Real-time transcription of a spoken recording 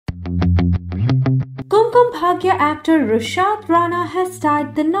Bhagya actor Rushad Rana has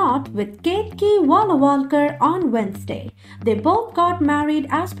tied the knot with Ketaki Walawalkar on Wednesday. They both got married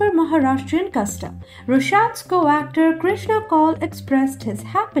as per Maharashtrian custom. Rushad's co-actor Krishna Kaul expressed his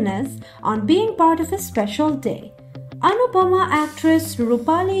happiness on being part of his special day. Anupama actress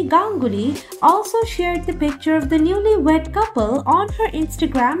Rupali Ganguly also shared the picture of the newlywed couple on her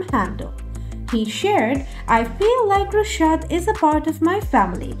Instagram handle. He shared, "I feel like Rushad is a part of my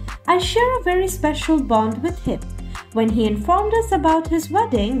family. I share a very special bond with him. When he informed us about his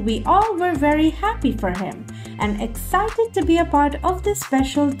wedding, we all were very happy for him and excited to be a part of this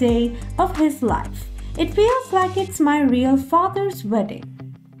special day of his life. It feels like it's my real father's wedding."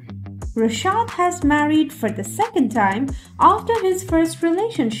 Rushad has married for the second time after his first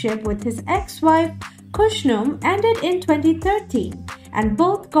relationship with his ex-wife Kushnum ended in 2013 and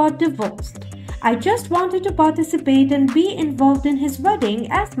both got divorced. "I just wanted to participate and be involved in his wedding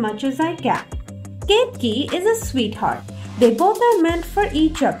as much as I can." Ketaki is a sweetheart. They both are meant for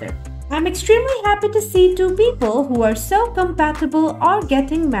each other. "I'm extremely happy to see two people who are so compatible are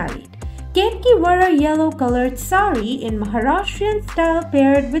getting married." Ketaki wore a yellow-colored sari in Maharashtrian style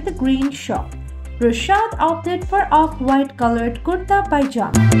paired with a green shawl. Rushad opted for off-white colored kurta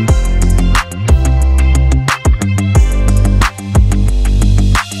pajama.